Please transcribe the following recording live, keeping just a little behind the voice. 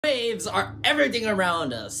Waves are everything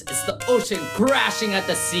around us. It's the ocean crashing at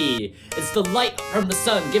the sea. It's the light from the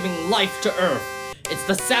sun giving life to Earth. It's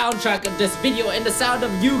the soundtrack of this video and the sound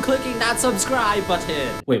of you clicking that subscribe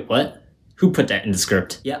button. Wait, what? Who put that in the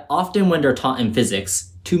script? Yeah, often when they're taught in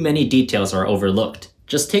physics, too many details are overlooked.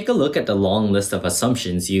 Just take a look at the long list of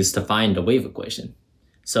assumptions used to find the wave equation.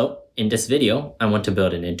 So, in this video, I want to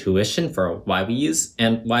build an intuition for why we use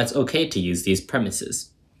and why it's okay to use these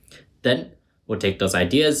premises. Then, we'll take those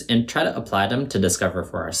ideas and try to apply them to discover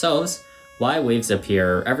for ourselves why waves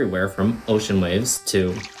appear everywhere, from ocean waves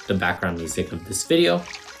to the background music of this video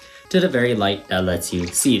to the very light that lets you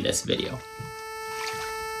see this video.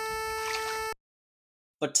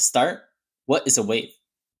 But to start, what is a wave?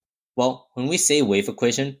 Well, when we say wave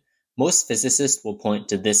equation, most physicists will point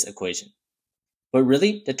to this equation. But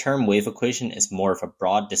really, the term wave equation is more of a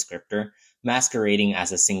broad descriptor masquerading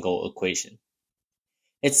as a single equation.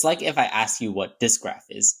 It's like if I ask you what this graph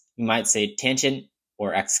is, you might say tangent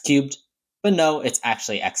or x cubed, but no, it's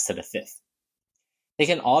actually x to the fifth. They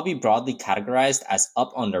can all be broadly categorized as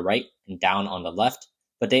up on the right and down on the left,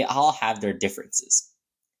 but they all have their differences.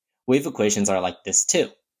 Wave equations are like this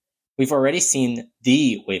too. We've already seen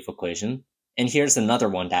the wave equation, and here's another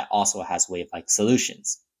one that also has wave-like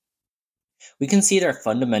solutions. We can see they're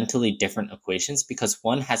fundamentally different equations because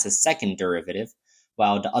one has a second derivative,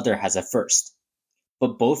 while the other has a first.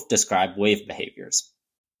 But both describe wave behaviors.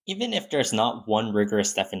 Even if there's not one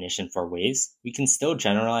rigorous definition for waves, we can still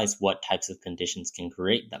generalize what types of conditions can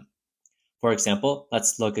create them. For example,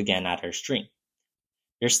 let's look again at our string.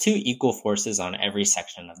 There's two equal forces on every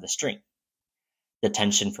section of the string: the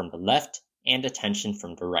tension from the left and the tension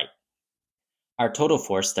from the right. Our total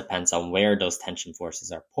force depends on where those tension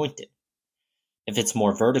forces are pointed. If it's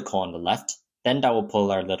more vertical on the left, then that will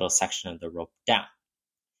pull our little section of the rope down.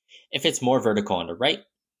 If it's more vertical on the right,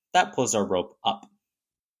 that pulls our rope up.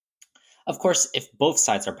 Of course, if both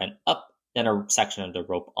sides are bent up, then our section of the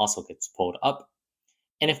rope also gets pulled up.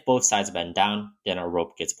 And if both sides bend down, then our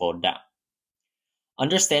rope gets pulled down.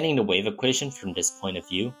 Understanding the wave equation from this point of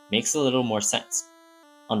view makes a little more sense.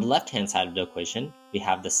 On the left-hand side of the equation, we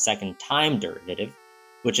have the second time derivative,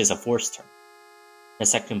 which is a force term. The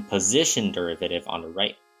second position derivative on the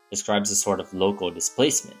right describes a sort of local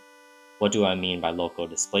displacement. What do I mean by local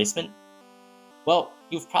displacement? Well,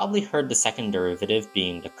 you've probably heard the second derivative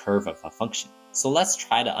being the curve of a function, so let's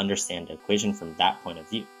try to understand the equation from that point of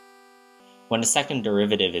view. When the second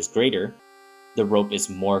derivative is greater, the rope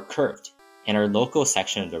is more curved, and our local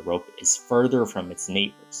section of the rope is further from its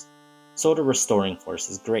neighbors, so the restoring force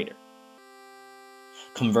is greater.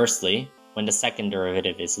 Conversely, when the second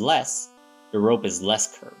derivative is less, the rope is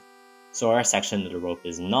less curved, so our section of the rope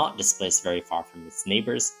is not displaced very far from its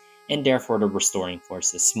neighbors, and therefore the restoring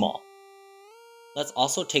force is small. Let's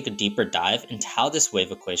also take a deeper dive into how this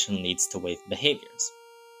wave equation leads to wave behaviors.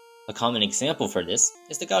 A common example for this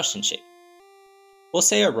is the Gaussian shape. We'll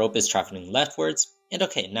say our rope is traveling leftwards, and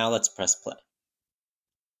okay, now let's press play.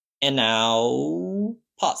 And now,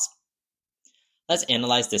 pause. Let's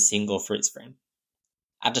analyze this single freeze frame.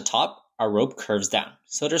 At the top, our rope curves down,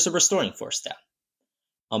 so there's a restoring force down.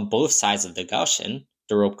 On both sides of the Gaussian,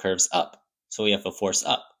 the rope curves up, so we have a force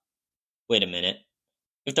up. Wait a minute.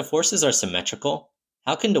 If the forces are symmetrical,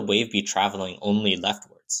 how can the wave be traveling only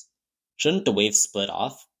leftwards? Shouldn't the wave split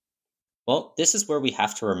off? Well, this is where we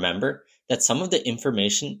have to remember that some of the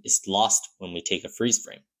information is lost when we take a freeze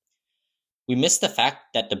frame. We miss the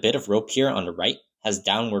fact that the bit of rope here on the right has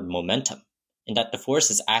downward momentum, and that the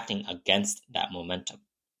force is acting against that momentum.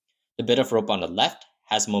 The bit of rope on the left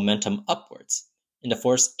has momentum upwards, and the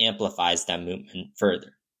force amplifies that movement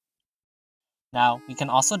further. Now, we can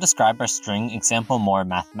also describe our string example more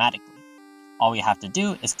mathematically. All we have to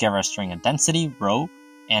do is give our string a density, rho,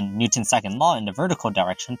 and Newton's second law in the vertical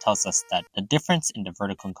direction tells us that the difference in the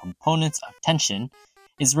vertical components of tension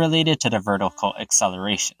is related to the vertical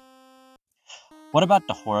acceleration. What about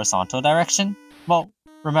the horizontal direction? Well,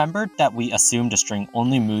 remember that we assumed the string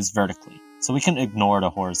only moves vertically, so we can ignore the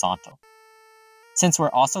horizontal. Since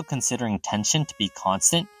we're also considering tension to be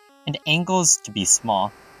constant and angles to be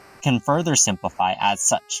small, we can further simplify as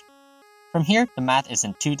such. From here, the math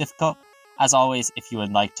isn't too difficult. As always, if you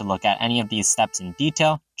would like to look at any of these steps in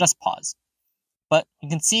detail, just pause. But you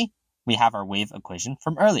can see we have our wave equation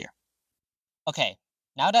from earlier. Okay,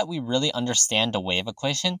 now that we really understand the wave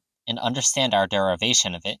equation and understand our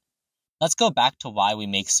derivation of it, let's go back to why we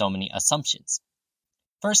make so many assumptions.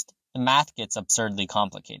 First, the math gets absurdly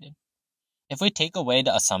complicated. If we take away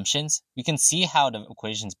the assumptions, we can see how the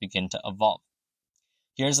equations begin to evolve.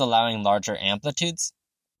 Here's allowing larger amplitudes,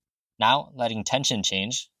 now letting tension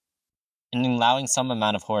change, and allowing some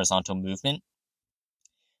amount of horizontal movement.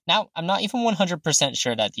 Now, I'm not even 100%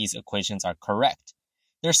 sure that these equations are correct.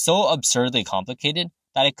 They're so absurdly complicated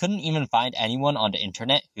that I couldn't even find anyone on the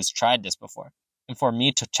internet who's tried this before, and for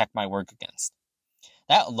me to check my work against.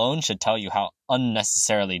 That alone should tell you how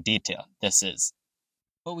unnecessarily detailed this is.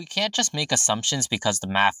 But we can't just make assumptions because the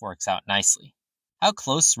math works out nicely. How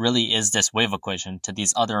close really is this wave equation to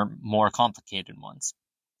these other more complicated ones?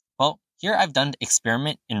 Well, here I've done the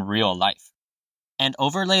experiment in real life, and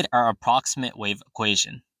overlaid our approximate wave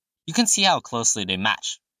equation. You can see how closely they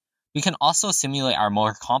match. We can also simulate our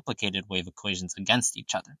more complicated wave equations against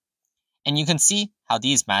each other, and you can see how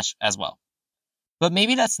these match as well. But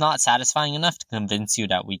maybe that's not satisfying enough to convince you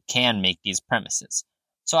that we can make these premises.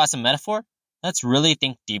 So as a metaphor, let's really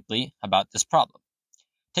think deeply about this problem.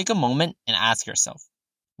 Take a moment and ask yourself,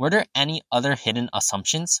 were there any other hidden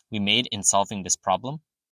assumptions we made in solving this problem?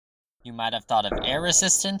 You might have thought of air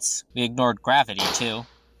resistance. We ignored gravity too.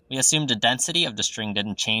 We assumed the density of the string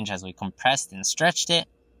didn't change as we compressed and stretched it.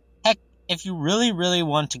 Heck, if you really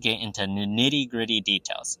want to get into nitty-gritty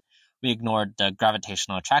details, we ignored the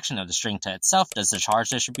gravitational attraction of the string to itself. Does the charge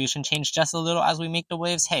distribution change just a little as we make the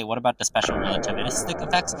waves? Hey, what about the special relativistic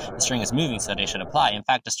effects? The string is moving, so they should apply. In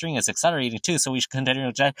fact, the string is accelerating too, so we should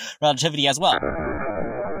consider relativity as well.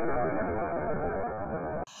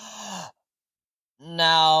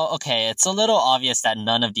 Now, okay, it's a little obvious that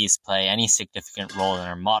none of these play any significant role in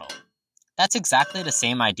our model. That's exactly the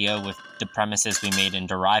same idea with the premises we made in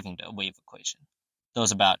deriving the wave equation.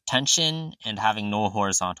 Those about tension and having no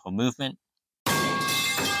horizontal movement.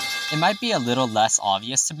 It might be a little less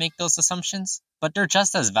obvious to make those assumptions, but they're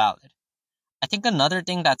just as valid. I think another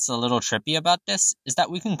thing that's a little trippy about this is that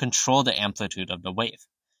we can control the amplitude of the wave,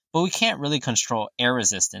 but we can't really control air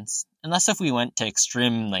resistance, unless if we went to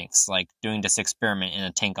extreme lengths like doing this experiment in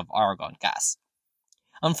a tank of argon gas.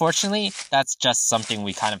 Unfortunately, that's just something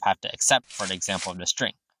we kind of have to accept for the example of the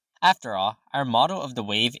string. After all, our model of the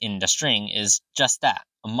wave in the string is just that,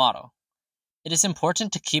 a model. It is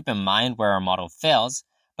important to keep in mind where our model fails,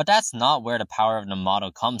 but that's not where the power of the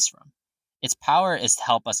model comes from. Its power is to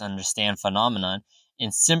help us understand phenomena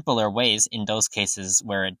in simpler ways in those cases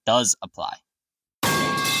where it does apply.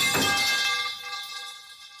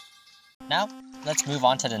 Now, let's move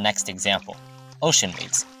on to the next example, ocean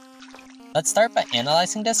waves. Let's start by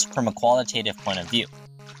analyzing this from a qualitative point of view.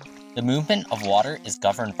 The movement of water is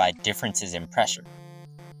governed by differences in pressure.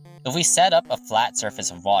 If we set up a flat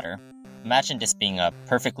surface of water, imagine this being a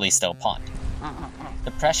perfectly still pond.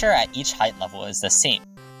 The pressure at each height level is the same,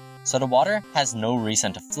 so the water has no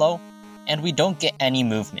reason to flow, and we don't get any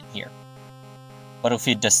movement here. But if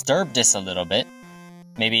we disturb this a little bit,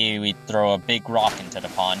 maybe we throw a big rock into the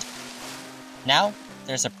pond, now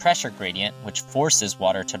there's a pressure gradient which forces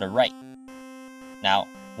water to the right. Now,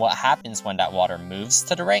 what happens when that water moves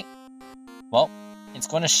to the right? Well, it's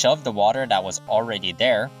going to shove the water that was already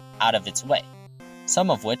there out of its way,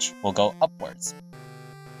 some of which will go upwards.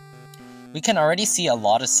 We can already see a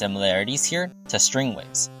lot of similarities here to string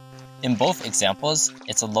waves. In both examples,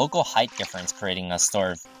 it's a local height difference creating a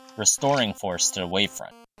sort of restoring force to the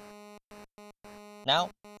wavefront. Now,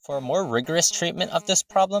 for a more rigorous treatment of this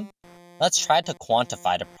problem, let's try to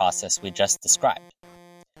quantify the process we just described.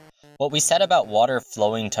 What we said about water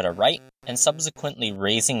flowing to the right and subsequently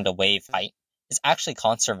raising the wave height is actually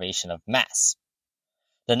conservation of mass.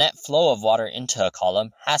 The net flow of water into a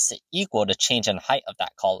column has to equal the change in height of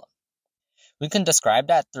that column. We can describe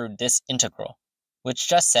that through this integral, which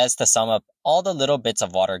just says to sum up all the little bits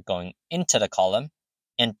of water going into the column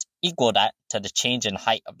and equal that to the change in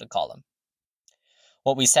height of the column.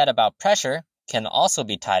 What we said about pressure can also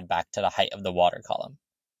be tied back to the height of the water column.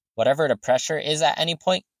 Whatever the pressure is at any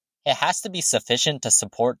point, it has to be sufficient to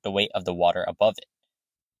support the weight of the water above it.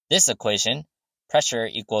 This equation, pressure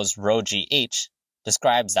equals rho gh,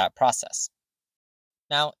 describes that process.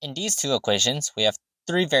 Now, in these two equations, we have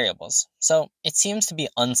three variables, so it seems to be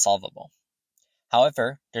unsolvable.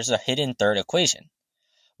 However, there's a hidden third equation.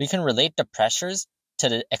 We can relate the pressures to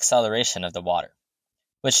the acceleration of the water,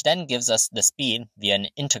 which then gives us the speed via an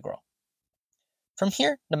integral. From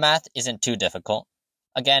here, the math isn't too difficult.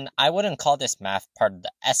 Again, I wouldn't call this math part of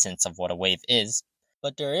the essence of what a wave is,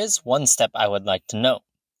 but there is one step I would like to note,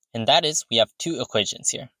 and that is we have two equations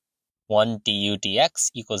here. One du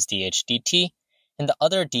dx equals dh dt, and the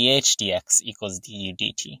other dh dx equals du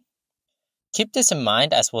dt. Keep this in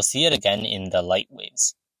mind as we'll see it again in the light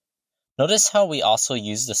waves. Notice how we also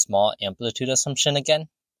use the small amplitude assumption again?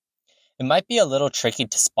 It might be a little tricky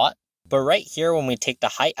to spot, but right here when we take the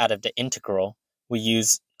height out of the integral, we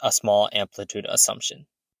use a small amplitude assumption.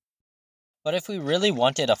 But if we really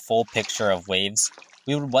wanted a full picture of waves,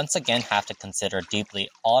 we would once again have to consider deeply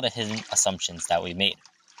all the hidden assumptions that we made.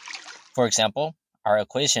 For example, our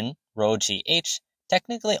equation, ρgh,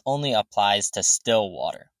 technically only applies to still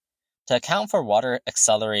water. To account for water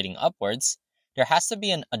accelerating upwards, there has to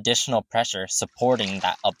be an additional pressure supporting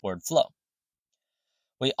that upward flow.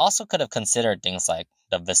 We also could have considered things like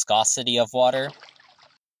the viscosity of water,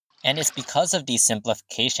 and it's because of these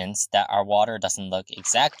simplifications that our water doesn't look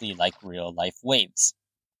exactly like real-life waves.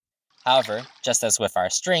 However, just as with our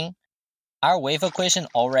string, our wave equation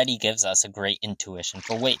already gives us a great intuition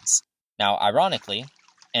for waves. Now, ironically,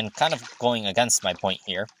 and kind of going against my point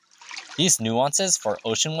here, these nuances for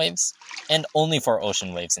ocean waves, and only for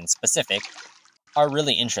ocean waves in specific, are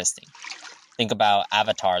really interesting. Think about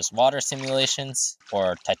Avatar's water simulations,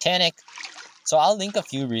 or Titanic, so I'll link a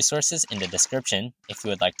few resources in the description if you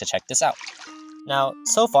would like to check this out. Now,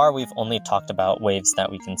 so far we've only talked about waves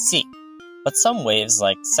that we can see, but some waves,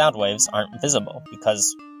 like sound waves, aren't visible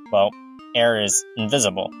because, well, air is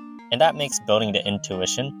invisible, and that makes building the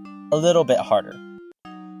intuition a little bit harder.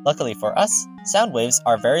 Luckily for us, sound waves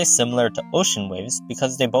are very similar to ocean waves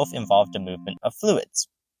because they both involve the movement of fluids,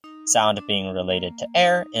 sound being related to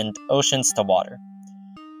air and oceans to water.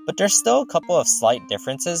 But there's still a couple of slight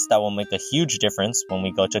differences that will make a huge difference when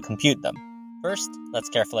we go to compute them. First, let's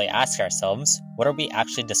carefully ask ourselves, what are we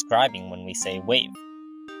actually describing when we say wave?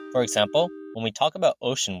 For example, when we talk about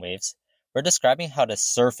ocean waves, we're describing how the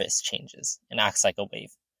surface changes and acts like a wave.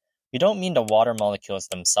 We don't mean the water molecules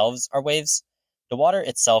themselves are waves. The water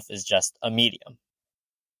itself is just a medium.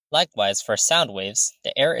 Likewise, for sound waves,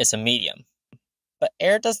 the air is a medium. But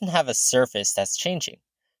air doesn't have a surface that's changing,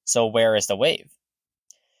 so where is the wave?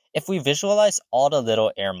 If we visualize all the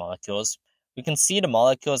little air molecules, we can see the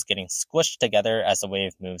molecules getting squished together as the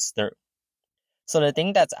wave moves through. So the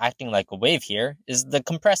thing that's acting like a wave here is the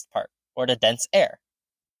compressed part, or the dense air.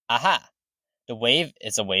 Aha! The wave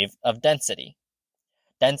is a wave of density.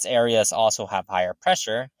 Dense areas also have higher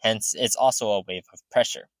pressure, hence it's also a wave of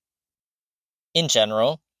pressure. In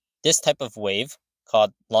general, this type of wave,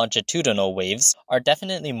 called longitudinal waves, are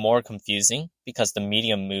definitely more confusing because the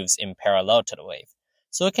medium moves in parallel to the wave.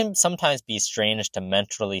 So it can sometimes be strange to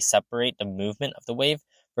mentally separate the movement of the wave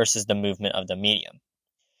versus the movement of the medium.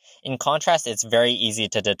 In contrast, it's very easy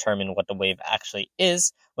to determine what the wave actually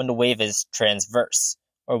is when the wave is transverse,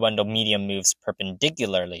 or when the medium moves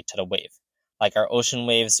perpendicularly to the wave, like our ocean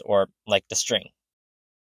waves or like the string.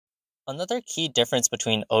 Another key difference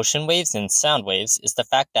between ocean waves and sound waves is the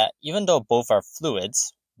fact that even though both are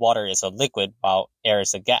fluids, water is a liquid while air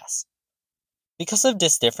is a gas. Because of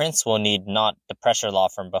this difference, we'll need not the pressure law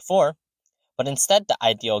from before, but instead the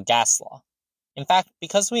ideal gas law. In fact,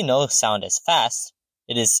 because we know sound is fast,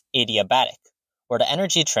 it is adiabatic, where the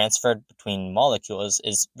energy transferred between molecules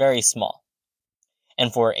is very small.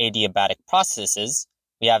 And for adiabatic processes,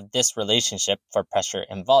 we have this relationship for pressure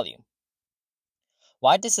and volume.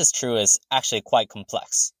 Why this is true is actually quite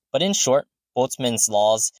complex, but in short, Boltzmann's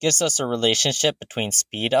laws gives us a relationship between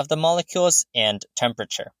speed of the molecules and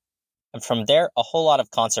temperature. And from there, a whole lot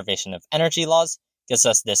of conservation of energy laws gives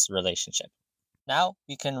us this relationship. Now,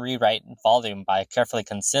 we can rewrite volume by carefully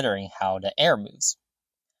considering how the air moves.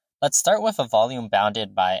 Let's start with a volume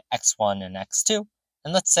bounded by x1 and x2,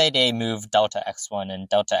 and let's say they move delta x1 and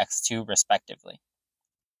delta x2 respectively.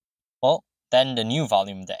 Well, then the new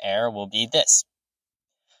volume of the air will be this.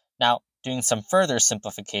 Now, doing some further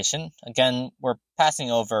simplification, again, we're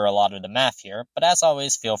passing over a lot of the math here, but as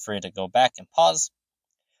always, feel free to go back and pause.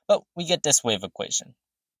 But we get this wave equation.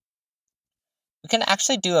 We can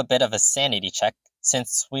actually do a bit of a sanity check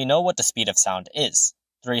since we know what the speed of sound is,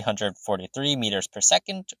 343 meters per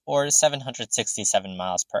second or 767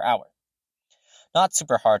 miles per hour. Not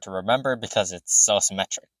super hard to remember because it's so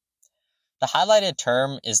symmetric. The highlighted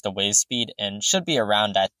term is the wave speed and should be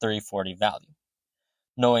around that 340 value.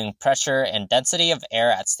 Knowing pressure and density of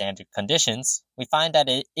air at standard conditions, we find that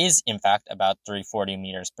it is in fact about 340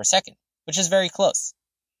 meters per second, which is very close.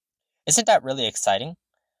 Isn't that really exciting?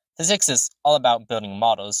 Physics is all about building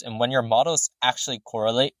models, and when your models actually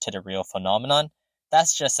correlate to the real phenomenon,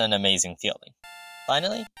 that's just an amazing feeling.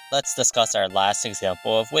 Finally, let's discuss our last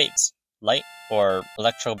example of waves, light or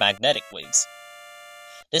electromagnetic waves.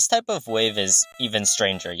 This type of wave is even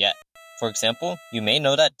stranger yet. For example, you may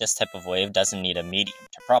know that this type of wave doesn't need a medium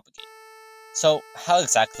to propagate. So, how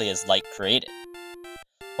exactly is light created?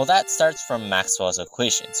 Well, that starts from Maxwell's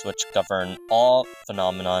equations, which govern all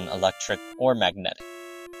phenomena, electric or magnetic.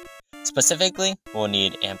 Specifically, we'll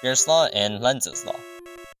need Ampere's law and Lenz's law.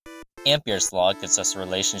 Ampere's law gives us a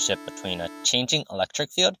relationship between a changing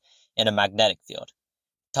electric field and a magnetic field.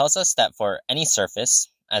 It tells us that for any surface,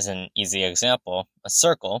 as an easy example, a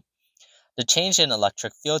circle, the change in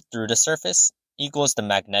electric field through the surface equals the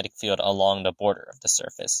magnetic field along the border of the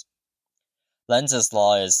surface. Lenz's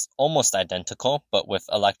law is almost identical, but with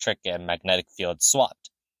electric and magnetic fields swapped.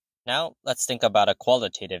 Now, let's think about a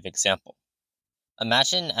qualitative example.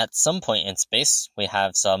 Imagine at some point in space, we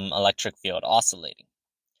have some electric field oscillating.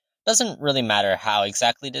 Doesn't really matter how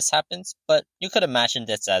exactly this happens, but you could imagine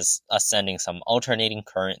this as us sending some alternating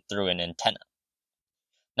current through an antenna.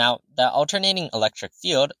 Now, that alternating electric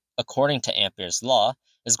field, according to Ampere's law,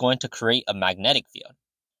 is going to create a magnetic field.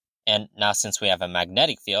 And now since we have a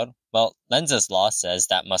magnetic field, well, Lenz's law says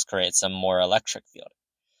that must create some more electric field.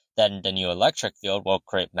 Then the new electric field will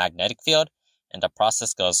create magnetic field, and the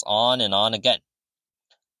process goes on and on again.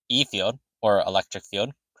 E field, or electric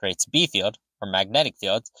field, creates B field, or magnetic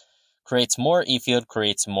field, creates more E field,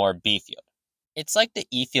 creates more B field. It's like the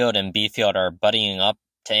E field and B field are buddying up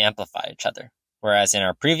to amplify each other, whereas in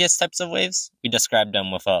our previous types of waves, we described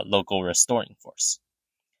them with a local restoring force.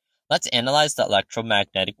 Let's analyze the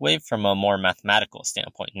electromagnetic wave from a more mathematical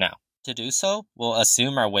standpoint now. To do so, we'll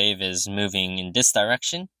assume our wave is moving in this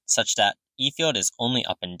direction, such that E field is only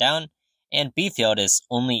up and down, and B field is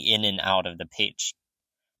only in and out of the page.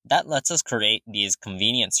 That lets us create these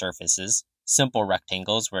convenient surfaces, simple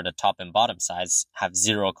rectangles where the top and bottom sides have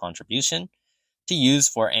zero contribution, to use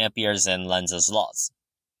for Ampere's and Lenz's laws.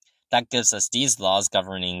 That gives us these laws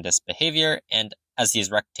governing this behavior, and as these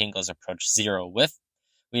rectangles approach zero width,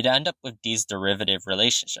 we'd end up with these derivative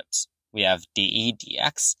relationships. We have dE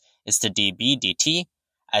dx is to dB dt,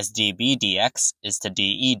 as dB dx is to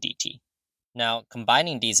dE dt. Now,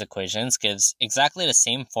 combining these equations gives exactly the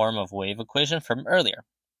same form of wave equation from earlier,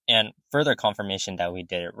 and further confirmation that we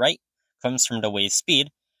did it right comes from the wave speed,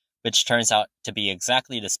 which turns out to be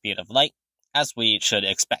exactly the speed of light, as we should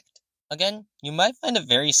expect. Again, you might find it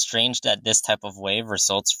very strange that this type of wave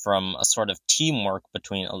results from a sort of teamwork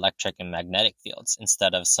between electric and magnetic fields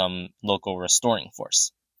instead of some local restoring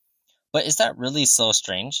force. But is that really so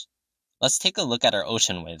strange? Let's take a look at our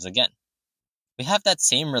ocean waves again. We have that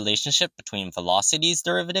same relationship between velocity's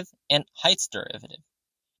derivative and height's derivative,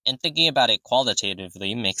 and thinking about it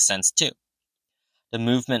qualitatively makes sense too. The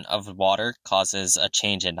movement of water causes a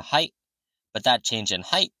change in height, but that change in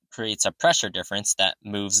height creates a pressure difference that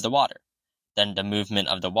moves the water. Then the movement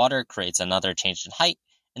of the water creates another change in height,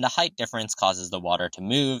 and the height difference causes the water to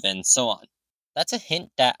move, and so on. That's a hint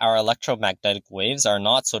that our electromagnetic waves are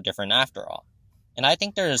not so different after all. And I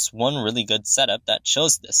think there's one really good setup that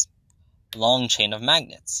shows this. A long chain of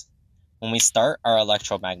magnets. When we start our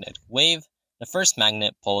electromagnetic wave, the first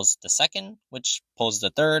magnet pulls the second, which pulls the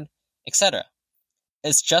third, etc.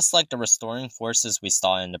 It's just like the restoring forces we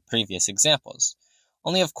saw in the previous examples.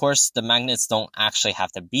 Only of course, the magnets don't actually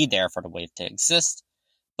have to be there for the wave to exist,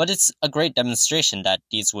 but it's a great demonstration that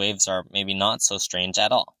these waves are maybe not so strange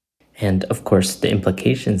at all. And of course, the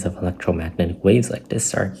implications of electromagnetic waves like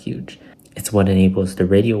this are huge. It's what enables the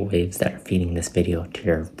radio waves that are feeding this video to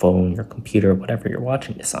your phone, your computer, whatever you're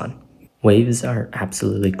watching this on. Waves are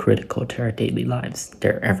absolutely critical to our daily lives.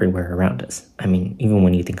 They're everywhere around us. I mean, even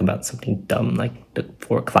when you think about something dumb like the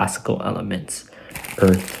 4 classical elements,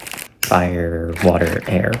 earth, fire, water,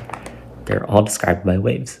 air, they're all described by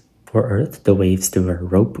waves. For Earth, the waves through our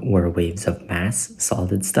rope were waves of mass,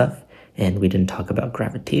 solid stuff, and we didn't talk about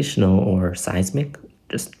gravitational or seismic,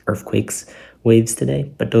 just earthquakes waves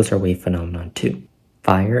today, but those are wave phenomenon too.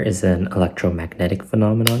 Fire is an electromagnetic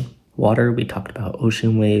phenomenon. Water, we talked about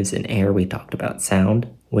ocean waves, and air, we talked about sound.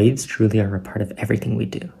 Waves truly are a part of everything we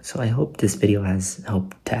do, so I hope this video has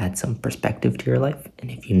helped to add some perspective to your life,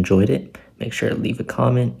 and if you enjoyed it, make sure to leave a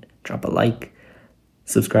comment, drop a like,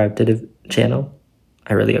 subscribe to the channel.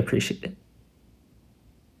 I really appreciate it.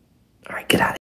 Alright, get out of here.